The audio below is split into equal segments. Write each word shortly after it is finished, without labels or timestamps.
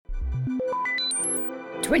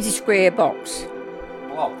20 square box.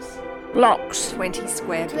 Blocks. 20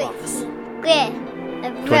 square blocks. Square.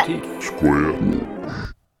 20 square.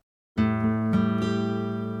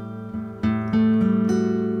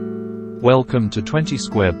 Welcome to 20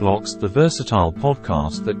 Square Blocks, the versatile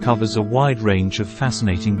podcast that covers a wide range of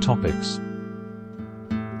fascinating topics.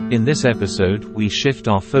 In this episode, we shift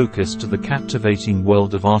our focus to the captivating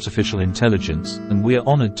world of artificial intelligence, and we're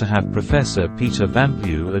honored to have Professor Peter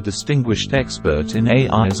Vamplew, a distinguished expert in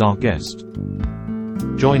AI, as our guest.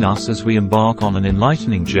 Join us as we embark on an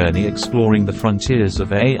enlightening journey exploring the frontiers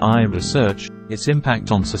of AI research, its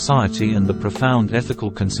impact on society, and the profound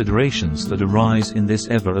ethical considerations that arise in this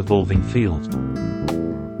ever-evolving field.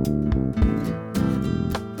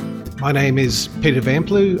 My name is Peter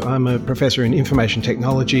Vamplew. I'm a professor in information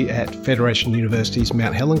technology at Federation University's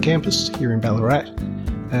Mount Helen campus here in Ballarat,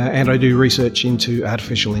 and I do research into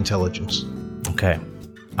artificial intelligence. Okay.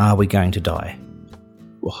 Are we going to die?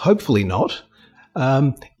 Well, hopefully not.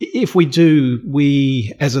 If we do,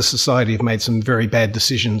 we as a society have made some very bad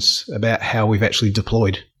decisions about how we've actually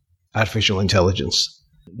deployed artificial intelligence.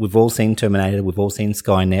 We've all seen Terminator, we've all seen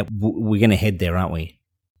Skynet. We're going to head there, aren't we?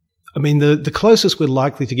 I mean, the closest we're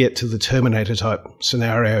likely to get to the Terminator type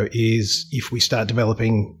scenario is if we start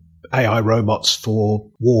developing AI robots for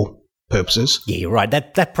war purposes. Yeah, you're right.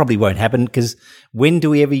 That probably won't happen, because when do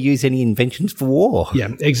we ever use any inventions for war?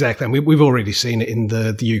 Yeah, exactly. And we've already seen it in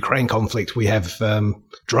the Ukraine conflict. We have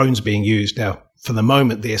drones being used. Now, for the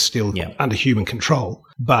moment, they're still under human control.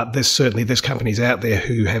 But there's companies out there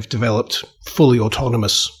who have developed fully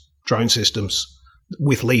autonomous drone systems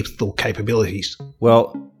with lethal capabilities.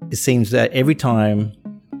 Well, it seems that every time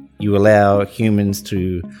you allow humans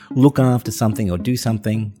to look after something or do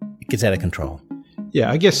something, it gets out of control. Yeah,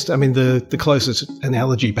 I guess, I mean, the closest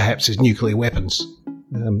analogy perhaps is nuclear weapons.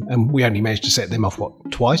 And we only managed to set them off,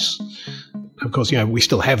 twice? Of course, we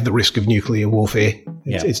still have the risk of nuclear warfare.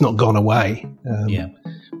 It's not gone away.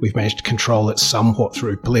 We've managed to control it somewhat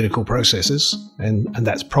through political processes, and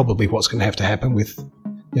that's probably what's going to have to happen with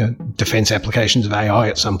defence applications of AI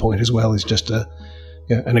at some point as well, is just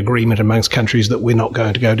an agreement amongst countries that we're not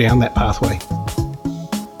going to go down that pathway.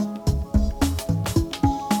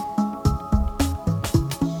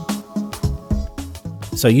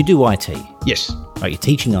 So you do IT? Yes. Right, you're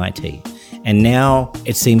teaching IT. And now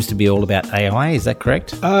it seems to be all about AI, is that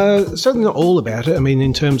correct? Certainly not all about it. I mean,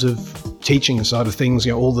 in terms of teaching side of things,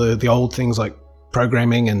 all the old things like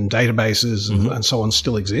programming and databases and so on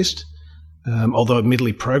still exist. Although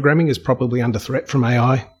admittedly programming is probably under threat from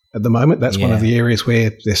AI at the moment. That's one of the areas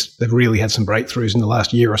where they've really had some breakthroughs in the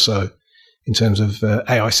last year or so in terms of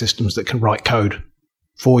AI systems that can write code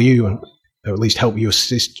for you and or at least help you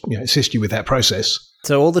assist you with that process.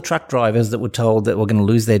 So all the truck drivers that were told that were going to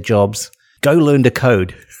lose their jobs, go learn to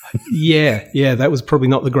code. Yeah, that was probably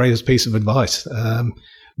not the greatest piece of advice.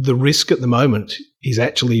 The risk at the moment is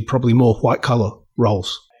actually probably more white-collar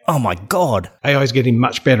roles. Oh, my God. AI is getting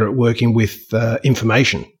much better at working with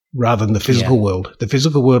information rather than the physical world. The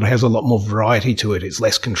physical world has a lot more variety to it. It's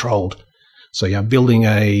less controlled. So, building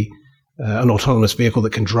an autonomous vehicle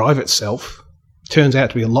that can drive itself turns out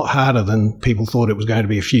to be a lot harder than people thought it was going to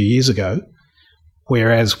be a few years ago.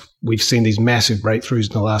 Whereas we've seen these massive breakthroughs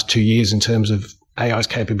in the last 2 years in terms of AI's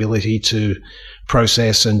capability to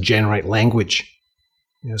process and generate language.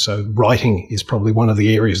 So writing is probably one of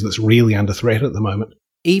the areas that's really under threat at the moment.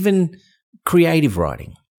 Even creative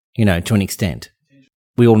writing, to an extent.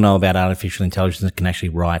 We all know about artificial intelligence that can actually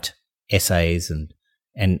write essays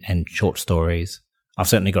and short stories. I've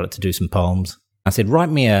certainly got it to do some poems. I said, write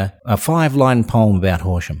me a 5-line poem about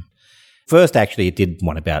Horsham. First, actually, it did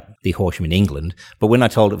one about the Horsham in England, but when I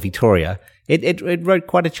told it Victoria, it wrote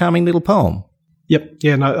quite a charming little poem. Yep.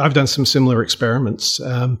 Yeah, no, I've done some similar experiments.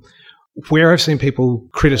 Where I've seen people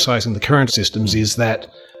criticising the current systems is that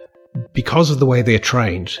because of the way they're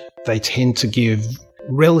trained, they tend to give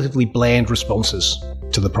relatively bland responses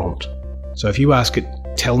to the prompt. So if you ask it,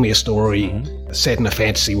 tell me a story set in a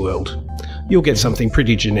fantasy world, you'll get something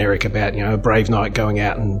pretty generic about, a brave knight going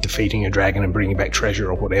out and defeating a dragon and bringing back treasure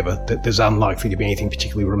or whatever. That there's unlikely to be anything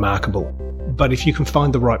particularly remarkable. But if you can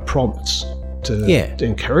find the right prompts to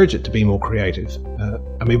encourage it to be more creative.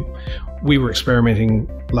 We were experimenting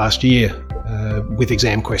last year with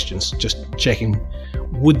exam questions, just checking,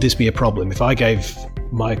 would this be a problem? If I gave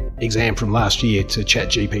my exam from last year to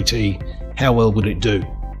ChatGPT, how well would it do?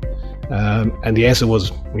 And the answer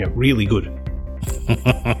was, really good.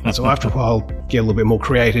 And so after a while, get a little bit more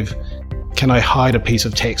creative. Can I hide a piece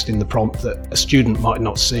of text in the prompt that a student might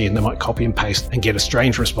not see and they might copy and paste and get a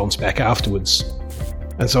strange response back afterwards?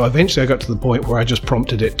 And so eventually I got to the point where I just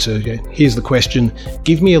prompted it to, here's the question,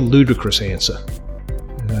 give me a ludicrous answer.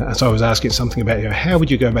 So I was asking something about, how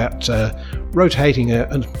would you go about rotating a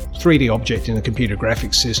 3D object in a computer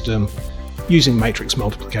graphics system using matrix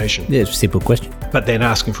multiplication? Yeah, it's a simple question. But then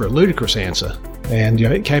asking for a ludicrous answer. And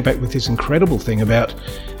it came back with this incredible thing about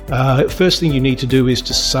first thing you need to do is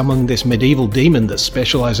to summon this medieval demon that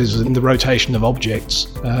specializes in the rotation of objects.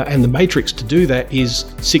 And the matrix to do that is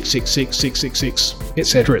 666, 666,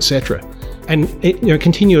 etc., etc. And it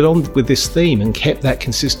continued on with this theme and kept that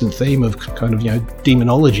consistent theme of kind of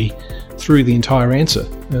demonology through the entire answer.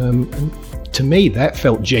 And to me, that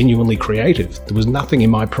felt genuinely creative. There was nothing in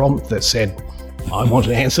my prompt that said, I want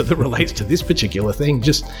an answer that relates to this particular thing.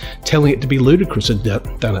 Just telling it to be ludicrous had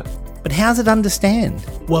done it. But how does it understand?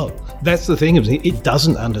 Well, that's the thing. It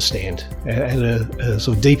doesn't understand at a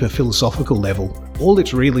sort of deeper philosophical level. All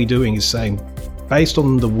it's really doing is saying, based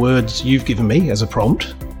on the words you've given me as a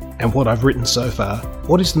prompt and what I've written so far,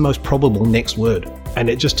 what is the most probable next word? And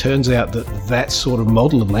it just turns out that sort of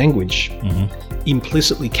model of language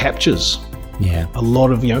implicitly captures a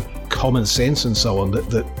lot of common sense and so on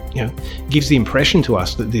that gives the impression to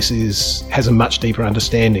us that this has a much deeper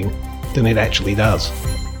understanding than it actually does.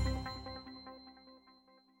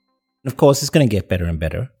 Of course, it's going to get better and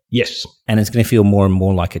better. Yes. And it's going to feel more and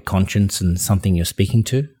more like a conscience and something you're speaking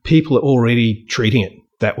to. People are already treating it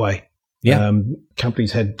that way. Yeah.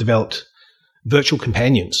 Companies had developed virtual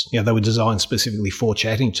companions. They were designed specifically for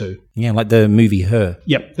chatting to. Yeah, like the movie Her.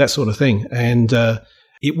 Yep, that sort of thing. And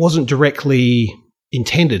it wasn't directly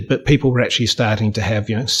intended, but people were actually starting to have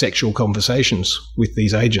sexual conversations with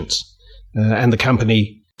these agents. And the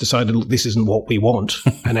company decided, look, this isn't what we want,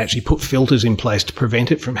 and actually put filters in place to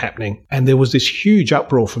prevent it from happening. And there was this huge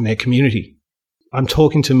uproar from their community. I'm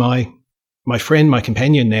talking to my friend, my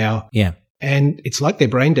companion now. Yeah. And it's like they're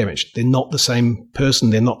brain damaged. They're not the same person.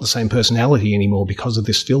 They're not the same personality anymore because of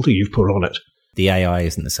this filter you've put on it. The AI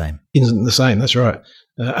isn't the same. Isn't the same, that's right.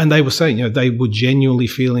 And they were saying, they were genuinely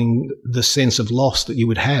feeling the sense of loss that you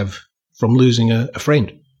would have from losing a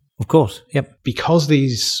friend. Of course, yep. Because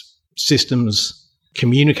these systems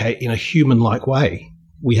communicate in a human-like way,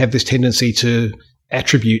 we have this tendency to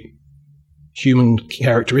attribute human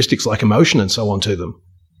characteristics like emotion and so on to them.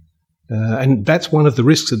 And that's one of the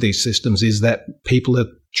risks of these systems, is that people are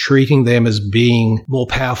treating them as being more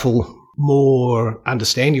powerful, more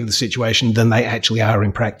understanding of the situation than they actually are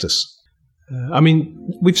in practice.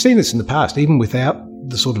 We've seen this in the past, even without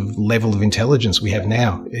the sort of level of intelligence we have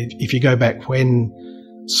now. If you go back when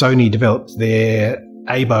Sony developed their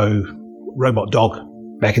Abo robot dog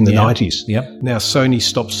back in the 90s. Yep. Now, Sony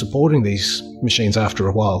stopped supporting these machines after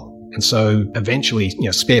a while. And so eventually,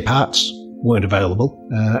 spare parts weren't available.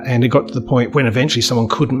 And it got to the point when eventually someone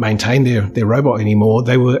couldn't maintain their robot anymore,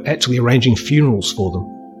 they were actually arranging funerals for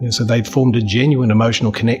them. So they'd formed a genuine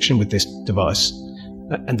emotional connection with this device.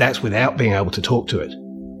 And that's without being able to talk to it.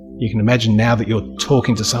 You can imagine now that you're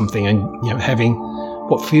talking to something and having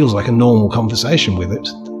what feels like a normal conversation with it,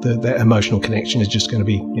 that emotional connection is just going to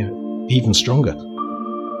be even stronger.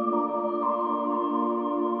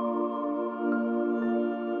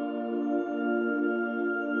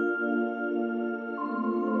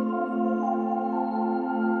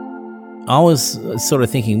 I was sort of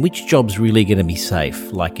thinking, which job's really going to be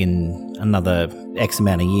safe, like in another X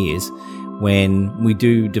amount of years, when we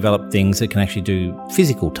do develop things that can actually do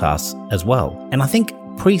physical tasks as well. And I think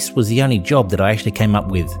priest was the only job that I actually came up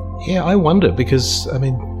with. Yeah, I wonder, because,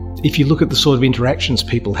 if you look at the sort of interactions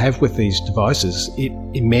people have with these devices,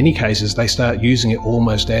 in many cases they start using it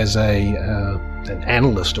almost as an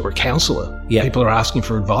analyst or a counsellor. Yeah. People are asking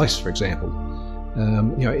for advice, for example.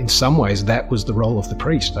 In some ways that was the role of the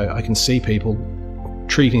priest. I can see people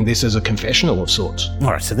treating this as a confessional of sorts.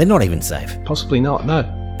 All right, so they're not even safe? Possibly not, no.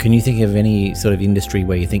 Can you think of any sort of industry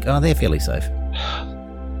where you think, they're fairly safe?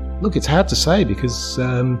 Look, it's hard to say because,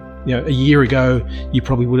 a year ago you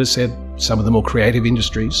probably would have said some of the more creative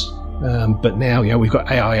industries. But now, we've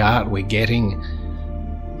got AI art. We're getting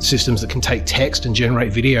systems that can take text and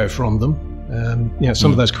generate video from them.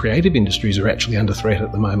 Some of those creative industries are actually under threat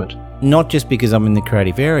at the moment. Not just because I'm in the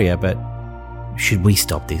creative area, but should we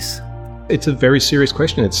stop this? It's a very serious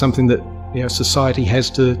question. It's something that society has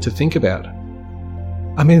to think about.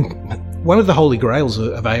 One of the holy grails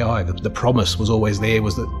of AI, the promise was always there,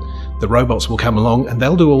 was that the robots will come along and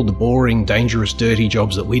they'll do all the boring, dangerous, dirty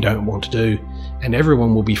jobs that we don't want to do, and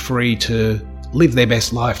everyone will be free to live their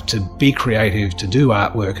best life, to be creative, to do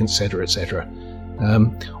artwork, etc., etc.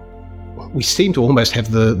 We seem to almost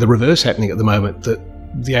have the reverse happening at the moment, that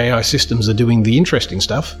the AI systems are doing the interesting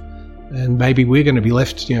stuff, and maybe we're going to be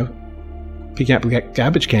left, picking up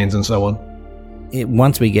garbage cans and so on.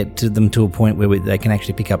 Once we get to them to a point where they can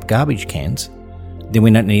actually pick up garbage cans, then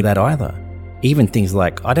we don't need that either. Even things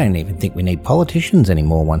like, I don't even think we need politicians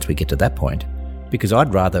anymore once we get to that point, because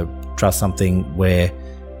I'd rather trust something where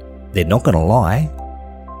they're not going to lie.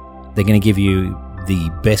 They're going to give you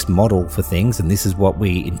the best model for things, and this is what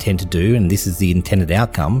we intend to do, and this is the intended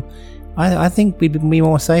outcome. I think we'd be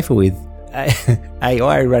more safer with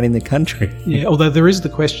AI running the country. Yeah, although there is the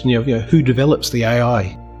question of who develops the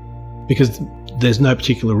AI, because there's no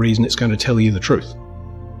particular reason it's going to tell you the truth.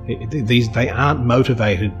 They aren't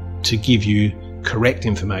motivated to give you correct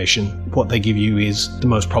information. What they give you is the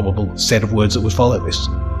most probable set of words that would follow this.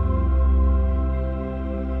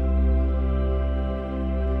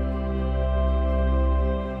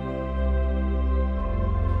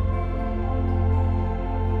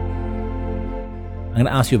 I'm going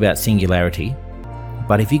to ask you about singularity,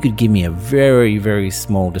 but if you could give me a very, very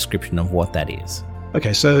small description of what that is.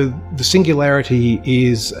 Okay, so the singularity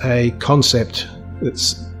is a concept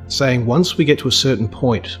that's saying once we get to a certain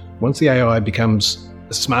point, once the AI becomes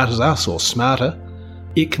as smart as us or smarter,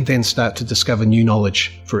 it can then start to discover new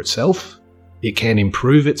knowledge for itself. It can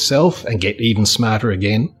improve itself and get even smarter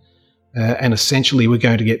again. And essentially we're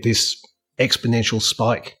going to get this exponential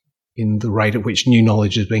spike in the rate at which new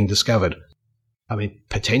knowledge is being discovered. I mean,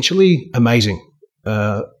 potentially amazing.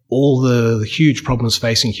 All the huge problems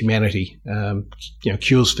facing humanity,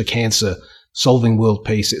 cures for cancer, solving world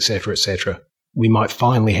peace, etc., etc. We might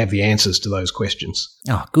finally have the answers to those questions.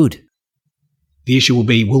 Oh, good. The issue will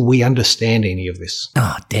be, will we understand any of this?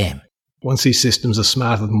 Oh, damn. Once these systems are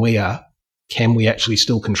smarter than we are, can we actually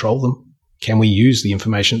still control them? Can we use the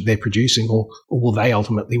information that they're producing, or will they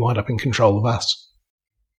ultimately wind up in control of us?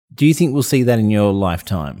 Do you think we'll see that in your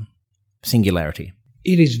lifetime? Singularity?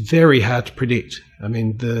 It is very hard to predict. I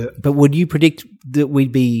mean, But would you predict that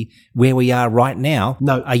we'd be where we are right now?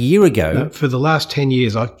 No. A year ago? No, for the last 10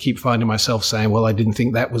 years, I keep finding myself saying, well, I didn't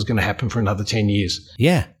think that was going to happen for another 10 years.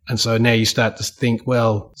 Yeah. And so now you start to think,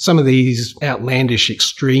 well, some of these outlandish,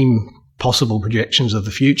 extreme possible projections of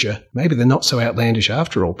the future, maybe they're not so outlandish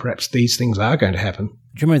after all. Perhaps these things are going to happen. Do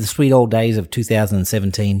you remember the sweet old days of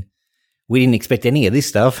 2017? We didn't expect any of this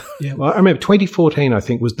stuff. Yeah, well, I remember 2014, I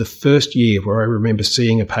think, was the first year where I remember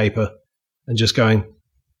seeing a paper and just going,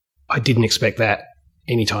 I didn't expect that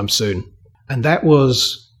anytime soon. And that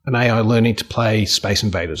was an AI learning to play Space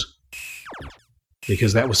Invaders,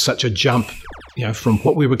 because that was such a jump, from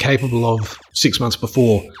what we were capable of 6 months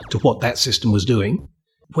before to what that system was doing.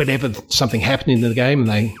 Whenever something happened in the game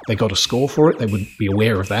and they got a score for it, they would be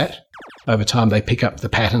aware of that. Over time, they pick up the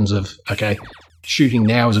patterns of, okay, shooting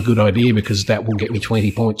now is a good idea because that will get me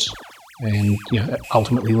 20 points, and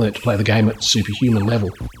ultimately learnt to play the game at superhuman level.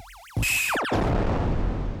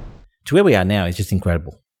 To where we are now is just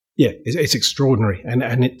incredible. Yeah, it's extraordinary,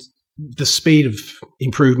 and the speed of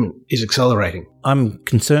improvement is accelerating. I'm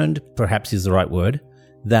concerned, perhaps is the right word,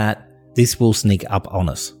 that this will sneak up on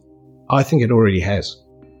us. I think it already has.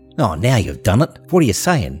 Oh, now you've done it. What are you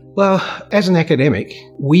saying? Well, as an academic,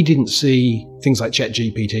 we didn't see things like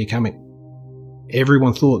ChatGPT coming.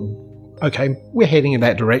 Everyone thought, okay, we're heading in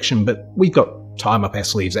that direction, but we've got time up our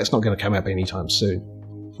sleeves. That's not going to come up anytime soon.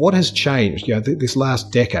 What has changed, this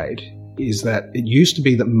last decade, is that it used to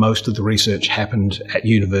be that most of the research happened at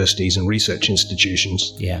universities and research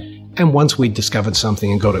institutions. Yeah. And once we'd discovered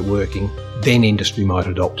something and got it working, then industry might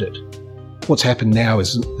adopt it. What's happened now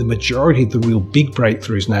is the majority of the real big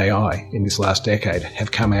breakthroughs in AI in this last decade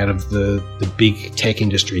have come out of the big tech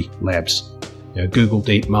industry labs. Google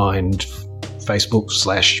DeepMind,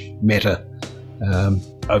 Facebook/Meta,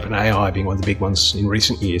 OpenAI being one of the big ones in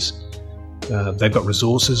recent years. They've got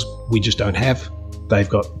resources we just don't have. They've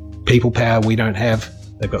got people power we don't have.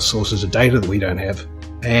 They've got sources of data that we don't have.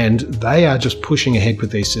 And they are just pushing ahead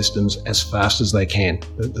with these systems as fast as they can.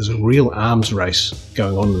 There's a real arms race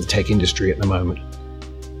going on in the tech industry at the moment.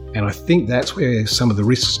 And I think that's where some of the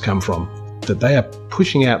risks come from, that they are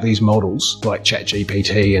pushing out these models like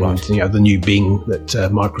ChatGPT and the new Bing that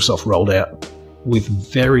Microsoft rolled out with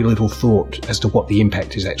very little thought as to what the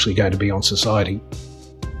impact is actually going to be on society.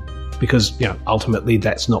 Because ultimately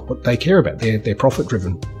that's not what they care about. They're profit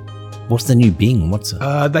driven. What's the new Bing?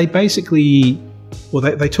 They basically,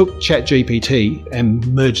 they took ChatGPT and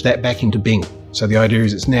merged that back into Bing. So the idea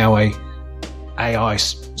is it's now a AI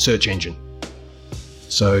search engine.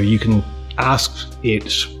 So you can ask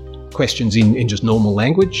it questions in just normal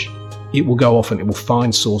language. It will go off and it will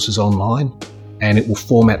find sources online, and it will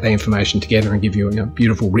format the information together and give you a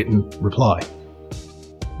beautiful written reply.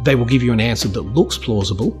 They will give you an answer that looks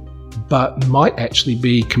plausible, but might actually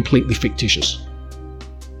be completely fictitious.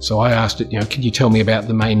 So I asked it, can you tell me about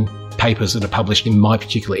the main papers that are published in my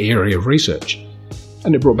particular area of research?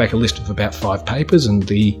 And it brought back a list of about 5 papers, and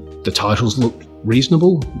the titles looked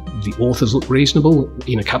reasonable. The authors look reasonable.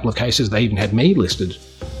 In a couple of cases, they even had me listed.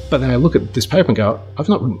 But then I look at this paper and go, I've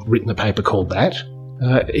not written a paper called that.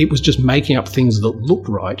 It was just making up things that looked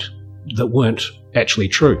right that weren't actually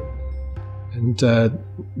true. And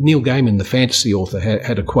Neil Gaiman, the fantasy author,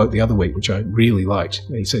 had a quote the other week, which I really liked.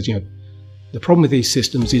 He says, the problem with these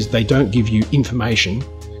systems is they don't give you information.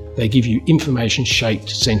 They give you information-shaped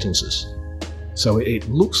sentences. So it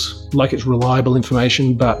looks like it's reliable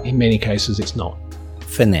information, but in many cases it's not.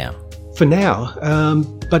 For now.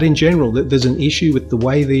 But in general, there's an issue with the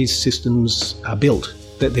way these systems are built,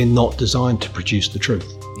 that they're not designed to produce the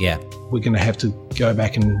truth. Yeah. We're going to have to go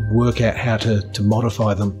back and work out how to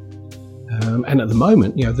modify them. And at the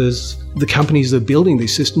moment, there's the companies that are building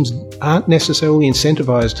these systems aren't necessarily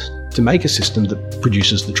incentivized to make a system that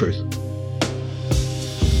produces the truth.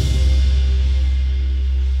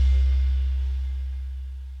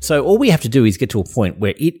 So all we have to do is get to a point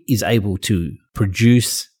where it is able to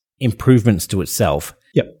produce improvements to itself.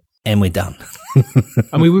 Yep. And we're done.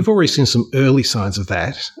 I mean, we've already seen some early signs of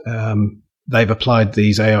that. They've applied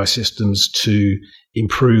these AI systems to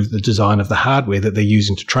improve the design of the hardware that they're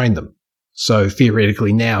using to train them. So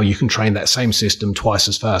theoretically now you can train that same system twice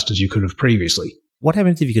as fast as you could have previously. What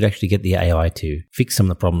happens if you could actually get the AI to fix some of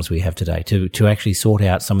the problems we have today, to actually sort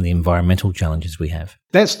out some of the environmental challenges we have?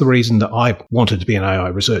 That's the reason that I wanted to be an AI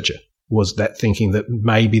researcher, was that thinking that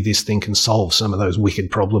maybe this thing can solve some of those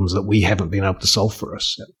wicked problems that we haven't been able to solve for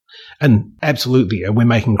us. And absolutely, we're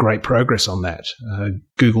making great progress on that.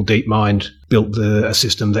 Google DeepMind built a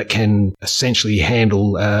system that can essentially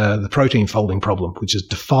handle the protein folding problem, which has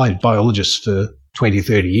defied biologists for 20,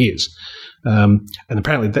 30 years. And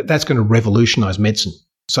apparently that's going to revolutionize medicine.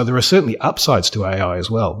 So there are certainly upsides to AI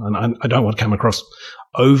as well. And I don't want to come across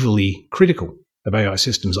overly critical of AI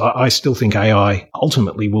systems. I still think AI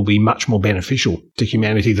ultimately will be much more beneficial to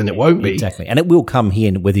humanity than it won't be. Exactly. And it will come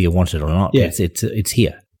here whether you want it or not. Yeah. It's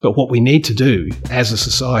here. But what we need to do as a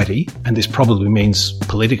society, and this probably means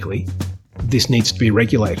politically, this needs to be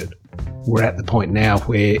regulated. We're at the point now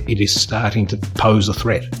where it is starting to pose a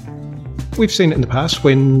threat. We've seen it in the past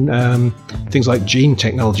when things like gene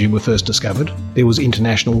technology were first discovered. There was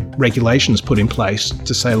international regulations put in place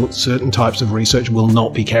to say, look, certain types of research will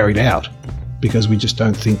not be carried out because we just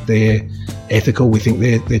don't think they're ethical. We think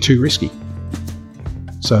they're too risky.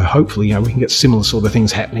 So hopefully, we can get similar sort of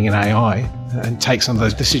things happening in AI and take some of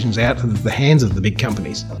those decisions out of the hands of the big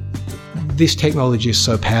companies. This technology is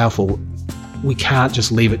so powerful, we can't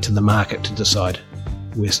just leave it to the market to decide.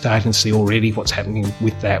 We're starting to see already what's happening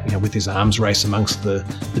with that, with this arms race amongst the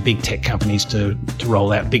big tech companies to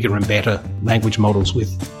roll out bigger and better language models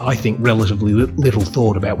with, I think, relatively little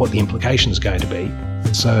thought about what the implication is going to be.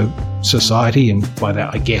 And so society, and by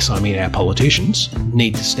that I guess I mean our politicians,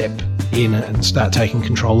 need to step in and start taking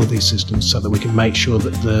control of these systems so that we can make sure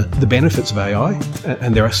that the benefits of AI,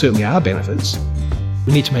 and there certainly are benefits,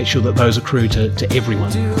 we need to make sure that those accrue to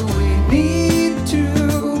everyone. Do we need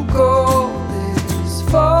to go this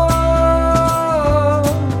far?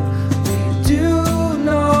 We do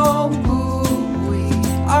know who we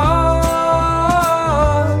are.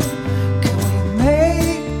 Can we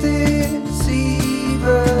make this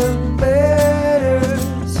even better?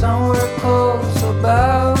 Somewhere close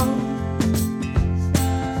about.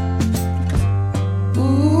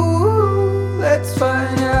 Ooh, let's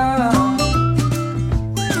find out.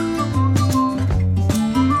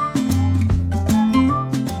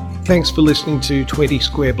 Thanks for listening to 20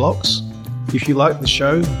 Square Blocks. If you like the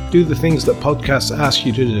show, do the things that podcasts ask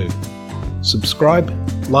you to do. Subscribe,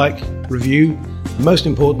 like, review, and most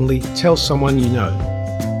importantly, tell someone you know.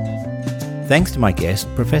 Thanks to my guest,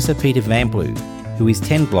 Professor Peter Vamplew, who is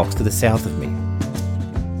 10 blocks to the south of me.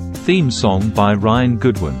 Theme song by Ryan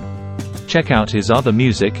Goodwin. Check out his other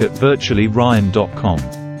music at virtuallyryan.com.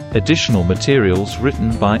 Additional materials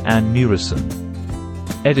written by Anne Murison.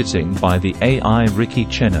 Editing by the AI Ricky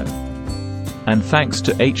Cheno. And thanks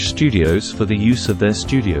to H Studios for the use of their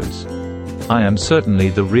studios. I am certainly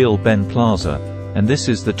the real Ben Plaza, and this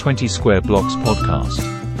is the 20 Square Blocks podcast.